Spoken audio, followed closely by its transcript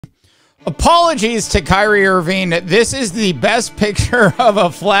Apologies to Kyrie Irving. This is the best picture of a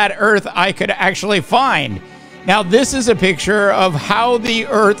flat earth I could actually find. Now, this is a picture of how the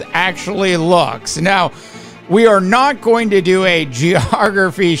earth actually looks. Now, we are not going to do a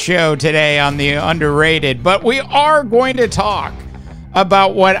geography show today on the Underrated, but we are going to talk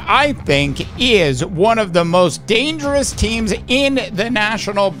about what I think is one of the most dangerous teams in the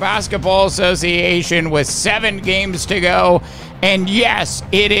National Basketball Association with 7 games to go. And yes,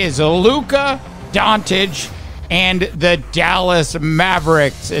 it is Luka Doncic and the Dallas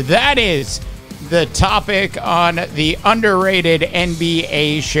Mavericks. That is the topic on the Underrated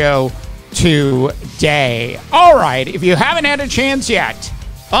NBA show today. All right, if you haven't had a chance yet,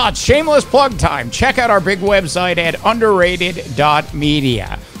 it's shameless plug time. Check out our big website at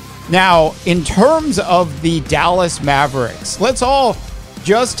underrated.media. Now, in terms of the Dallas Mavericks, let's all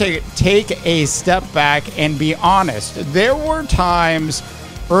just take a step back and be honest. There were times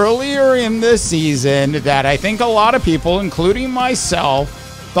earlier in the season that I think a lot of people, including myself,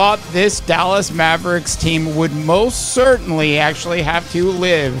 thought this Dallas Mavericks team would most certainly actually have to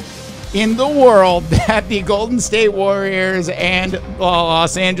live in the world that the Golden State Warriors and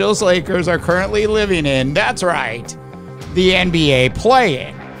Los Angeles Lakers are currently living in. That's right, the NBA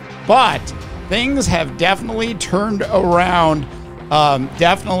play-in. But things have definitely turned around,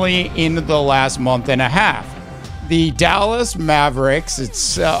 definitely in the last month and a half. The Dallas Mavericks,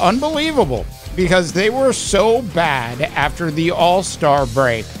 it's unbelievable because they were so bad after the All-Star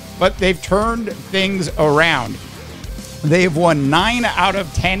break, but they've turned things around. They've won 9 out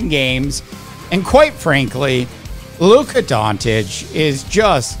of 10 games, and quite frankly, Luka Doncic is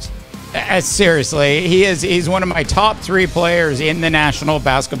just, seriously, he's one of my top 3 players in the National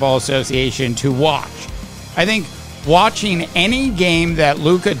Basketball Association to watch. I think watching any game that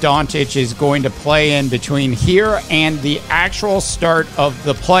Luka Doncic is going to play in between here and the actual start of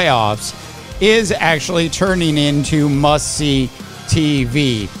the playoffs is actually turning into must-see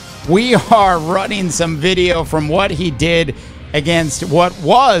TV. We are running some video from what he did against what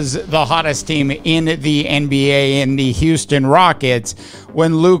was the hottest team in the NBA in the Houston Rockets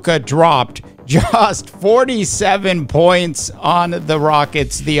when Luka dropped just 47 points on the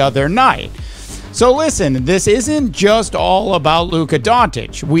Rockets the other night. So listen, this isn't just all about Luka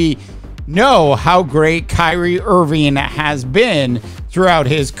Doncic. We know how great Kyrie Irving has been throughout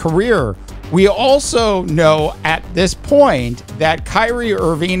his career. We also know at this point that Kyrie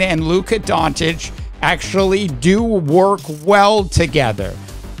Irving and Luka Doncic actually do work well together.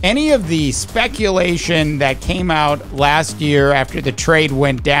 Any of the speculation that came out last year after the trade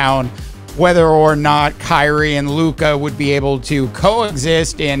went down, whether or not Kyrie and Luka would be able to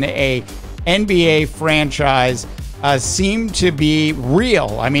coexist in a NBA franchise, seemed to be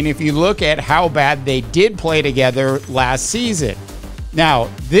real. I mean, if you look at how bad they did play together last season. Now,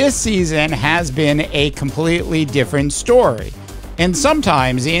 this season has been a completely different story. And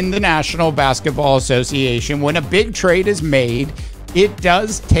sometimes in the National Basketball Association, when a big trade is made, it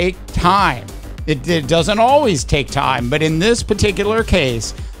does take time. It doesn't always take time, but in this particular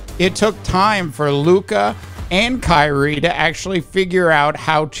case, it took time for Luka and Kyrie to actually figure out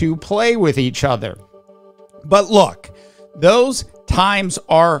how to play with each other. But look, those times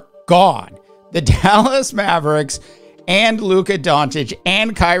are gone. The Dallas Mavericks and Luka Doncic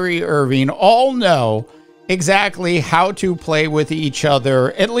and Kyrie Irving all know exactly how to play with each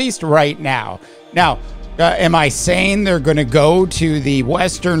other, at least right now. Now, am I saying they're going to go to the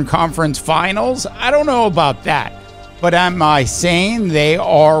Western Conference Finals? I don't know about that. But am I saying they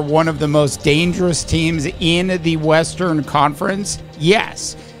are one of the most dangerous teams in the Western Conference?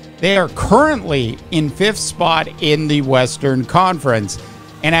 Yes. They are currently in 5th spot in the Western Conference.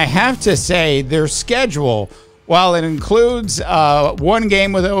 And I have to say, their schedule, while it includes one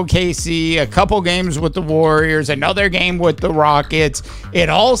game with OKC, a couple games with the Warriors, another game with the Rockets, it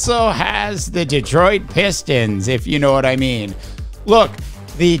also has the Detroit Pistons, if you know what I mean. Look,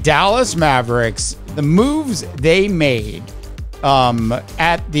 the Dallas Mavericks, the moves they made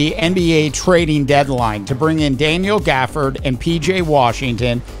at the NBA trading deadline to bring in Daniel Gafford and PJ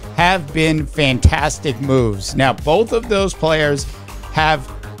Washington have been fantastic moves. Now, both of those players have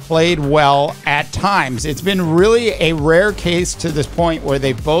played well at times. It's been really a rare case to this point where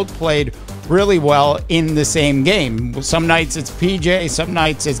they both played really well in the same game. Some nights it's PJ, some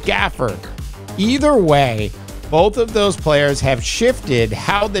nights it's Gafford. Either way, both of those players have shifted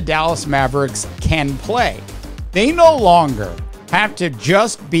how the Dallas Mavericks can play. They no longer have to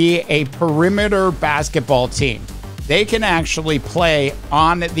just be a perimeter basketball team. They can actually play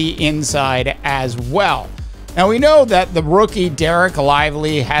on the inside as well. Now, we know that the rookie Derek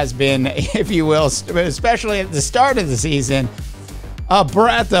Lively has been, if you will, especially at the start of the season, a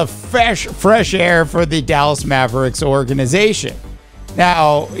breath of fresh air for the Dallas Mavericks organization.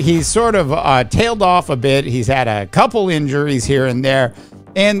 Now, he's sort of tailed off a bit. He's had a couple injuries here and there,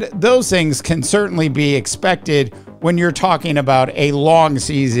 and those things can certainly be expected when you're talking about a long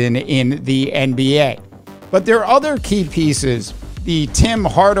season in the NBA. But there are other key pieces. The Tim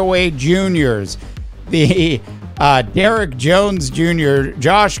Hardaway Jr.'s, the Derek Jones Jr.,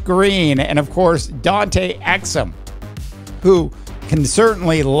 Josh Green, and of course, Dante Exum, who can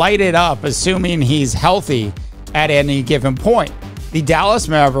certainly light it up, assuming he's healthy at any given point. The Dallas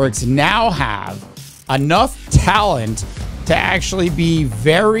Mavericks now have enough talent to actually be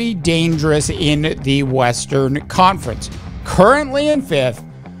very dangerous in the Western Conference. Currently in 5th,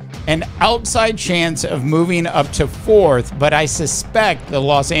 an outside chance of moving up to 4th, but I suspect the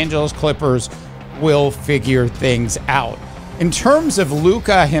Los Angeles Clippers will figure things out. In terms of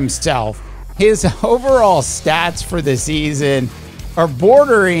Luka himself, his overall stats for the season are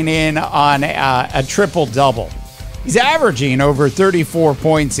bordering in on a triple-double. He's averaging over 34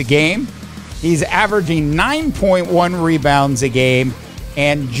 points a game. He's averaging 9.1 rebounds a game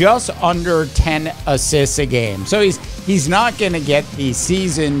and just under 10 assists a game. So he's not going to get the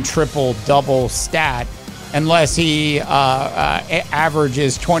season triple-double stat unless he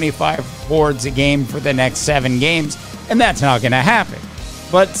averages 25 boards a game for the next 7 games, and that's not going to happen.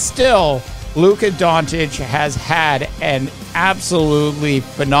 But still, Luka Doncic has had an absolutely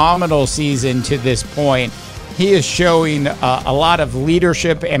phenomenal season to this point. He is showing a lot of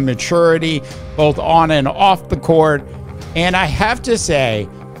leadership and maturity, both on and off the court. And I have to say,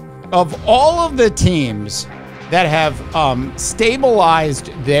 of all of the teams that have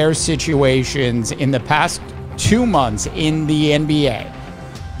stabilized their situations in the past 2 months in the NBA,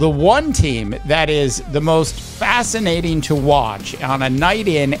 the one team that is the most fascinating to watch on a night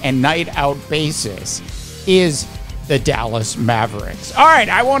in and night out basis is the Dallas Mavericks. All right,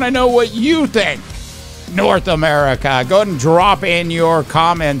 I want to know what you think, North America. Go ahead and drop in your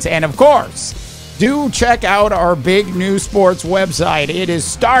comments. And of course, do check out our big new sports website. It is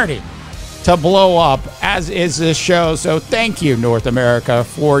starting to blow up, as is this show. So thank you, North America,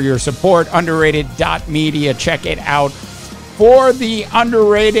 for your support. Underrated.media. Check it out. For the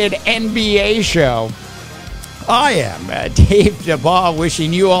Underrated NBA show, I am Dave DeBaugh,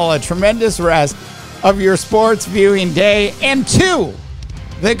 wishing you all a tremendous rest of your sports viewing day. And to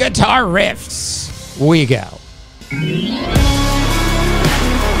the guitar riffs we go.